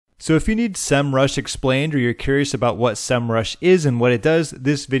So if you need Semrush Explained or you're curious about what Semrush is and what it does,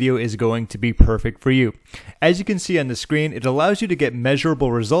 this video is going to be perfect for you. As you can see on the screen, it allows you to get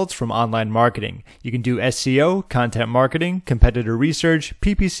measurable results from online marketing. You can do SEO, content marketing, competitor research,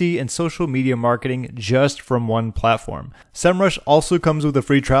 PPC, and social media marketing just from one platform. Semrush also comes with a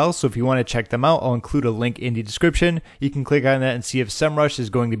free trial, so if you want to check them out, I'll include a link in the description. You can click on that and see if Semrush is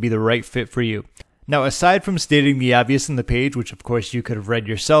going to be the right fit for you. Now, aside from stating the obvious in the page, which of course you could have read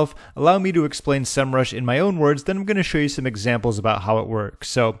yourself, allow me to explain Semrush in my own words, then I'm going to show you some examples about how it works.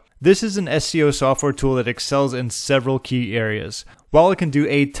 So, this is an SEO software tool that excels in several key areas. While it can do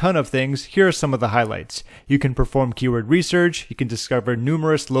a ton of things, here are some of the highlights. You can perform keyword research, you can discover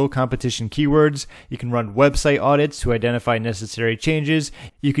numerous low competition keywords, you can run website audits to identify necessary changes,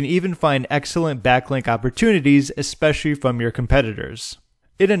 you can even find excellent backlink opportunities, especially from your competitors.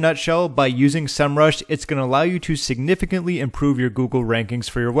 In a nutshell, by using Semrush, it's going to allow you to significantly improve your Google rankings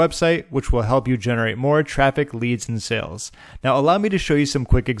for your website, which will help you generate more traffic, leads, and sales. Now, allow me to show you some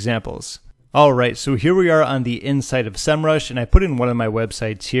quick examples. Alright, so here we are on the inside of Semrush, and I put in one of my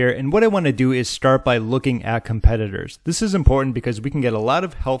websites here, and what I want to do is start by looking at competitors. This is important because we can get a lot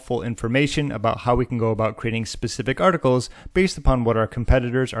of helpful information about how we can go about creating specific articles based upon what our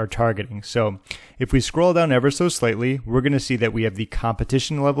competitors are targeting. So, if we scroll down ever so slightly, we're going to see that we have the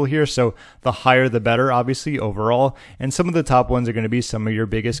competition level here, so the higher the better, obviously, overall, and some of the top ones are going to be some of your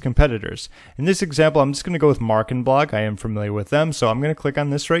biggest competitors. In this example, I'm just going to go with Mark and Blog. I am familiar with them, so I'm going to click on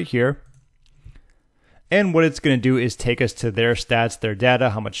this right here. And what it's going to do is take us to their stats, their data,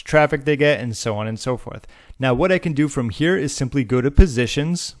 how much traffic they get, and so on and so forth. Now, what I can do from here is simply go to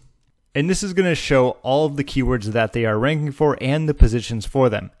positions. And this is going to show all of the keywords that they are ranking for and the positions for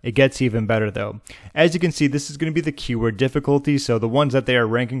them. It gets even better though. As you can see, this is going to be the keyword difficulty, so the ones that they are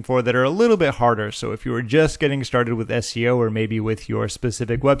ranking for that are a little bit harder. So if you were just getting started with SEO or maybe with your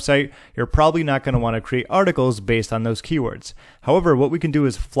specific website, you're probably not going to want to create articles based on those keywords. However, what we can do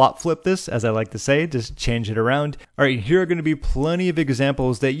is flip this, as I like to say, just change it around. All right, here are going to be plenty of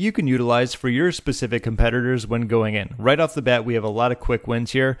examples that you can utilize for your specific competitors when going in. Right off the bat, we have a lot of quick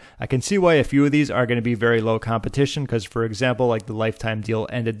wins here. I can see why a few of these are going to be very low competition because, for example, like the lifetime deal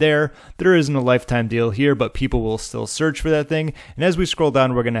ended there. There isn't a lifetime deal here, but people will still search for that thing. And as we scroll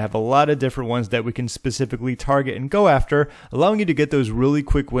down, we're going to have a lot of different ones that we can specifically target and go after, allowing you to get those really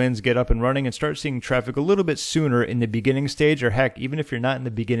quick wins, get up and running, and start seeing traffic a little bit sooner in the beginning stage, or heck, even if you're not in the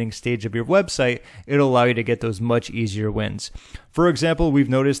beginning stage of your website, it'll allow you to get those much easier wins. For example, we've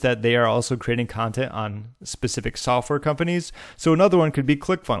noticed that they are also creating content on specific software companies. So another one could be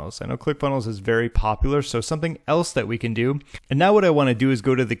ClickFunnels. I know ClickFunnels is very popular, so something else that we can do. And now what I want to do is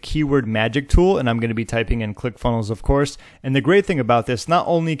go to the keyword magic tool, and I'm going to be typing in ClickFunnels, of course. And the great thing about this, not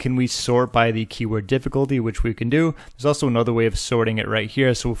only can we sort by the keyword difficulty, which we can do, there's also another way of sorting it right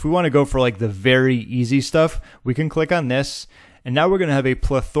here. So if we want to go for like the very easy stuff, we can click on this. And now we're going to have a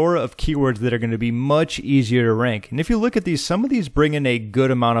plethora of keywords that are going to be much easier to rank. And if you look at these, some of these bring in a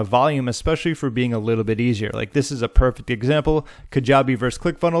good amount of volume, especially for being a little bit easier. Like this is a perfect example. Kajabi versus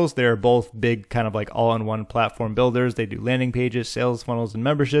ClickFunnels. They're both big kind of like all-in-one platform builders. They do landing pages, sales funnels, and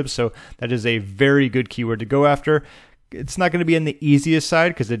memberships. So that is a very good keyword to go after. It's not going to be on the easiest side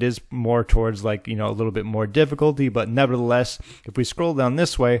because it is more towards like, a little bit more difficulty, but nevertheless, if we scroll down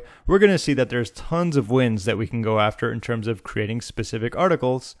this way, we're going to see that there's tons of wins that we can go after in terms of creating specific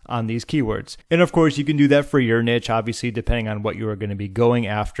articles on these keywords. And of course, you can do that for your niche, obviously, depending on what you are going to be going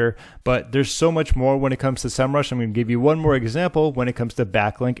after, but there's so much more when it comes to Semrush. I'm going to give you one more example when it comes to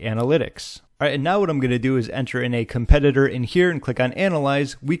backlink analytics. All right, and now what I'm going to do is enter in a competitor in here and click on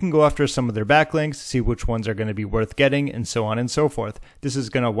Analyze. We can go after some of their backlinks, see which ones are going to be worth getting, and so on and so forth. This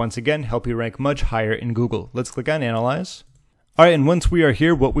is going to, once again, help you rank much higher in Google. Let's click on Analyze. All right, and once we are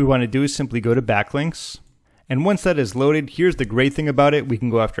here, what we want to do is simply go to Backlinks. And once that is loaded, here's the great thing about it. We can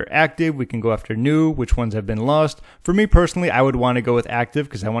go after active, we can go after new, which ones have been lost. For me personally, I would want to go with active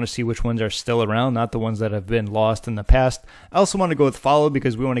because I want to see which ones are still around, not the ones that have been lost in the past. I also want to go with follow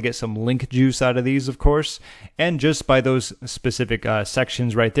because we want to get some link juice out of these, of course. And just by those specific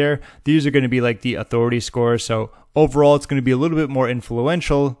sections right there, these are going to be like the authority score. So overall, it's going to be a little bit more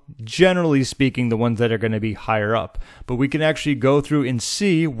influential, generally speaking, the ones that are going to be higher up. But we can actually go through and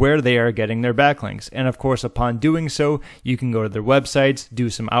see where they are getting their backlinks. And of course, upon doing so, you can go to their websites, do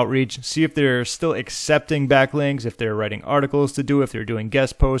some outreach, see if they're still accepting backlinks, if they're writing articles to do, if they're doing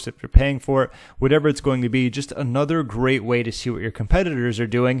guest posts, if they're paying for it, whatever it's going to be. Just another great way to see what your competitors are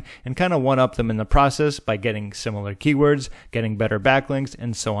doing and kind of one-up them in the process by getting similar keywords, getting better backlinks,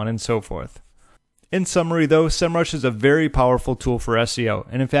 and so on and so forth. In summary though, Semrush is a very powerful tool for SEO,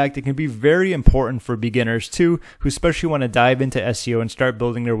 and in fact it can be very important for beginners too, who especially want to dive into SEO and start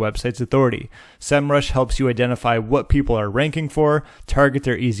building their website's authority. Semrush helps you identify what people are ranking for, target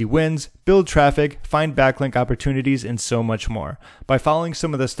their easy wins, build traffic, find backlink opportunities, and so much more. By following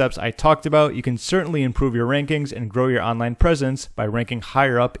some of the steps I talked about, you can certainly improve your rankings and grow your online presence by ranking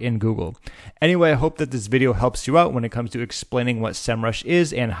higher up in Google. Anyway, I hope that this video helps you out when it comes to explaining what Semrush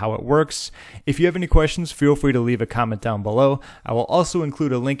is and how it works. If you have any questions, feel free to leave a comment down below. I will also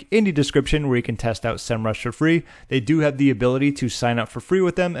include a link in the description where you can test out Semrush for free. They do have the ability to sign up for free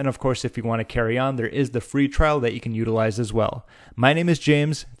with them, and of course, if you want to carry on, there is the free trial that you can utilize as well. My name is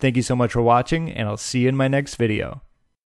James. Thank you so much for watching, and I'll see you in my next video.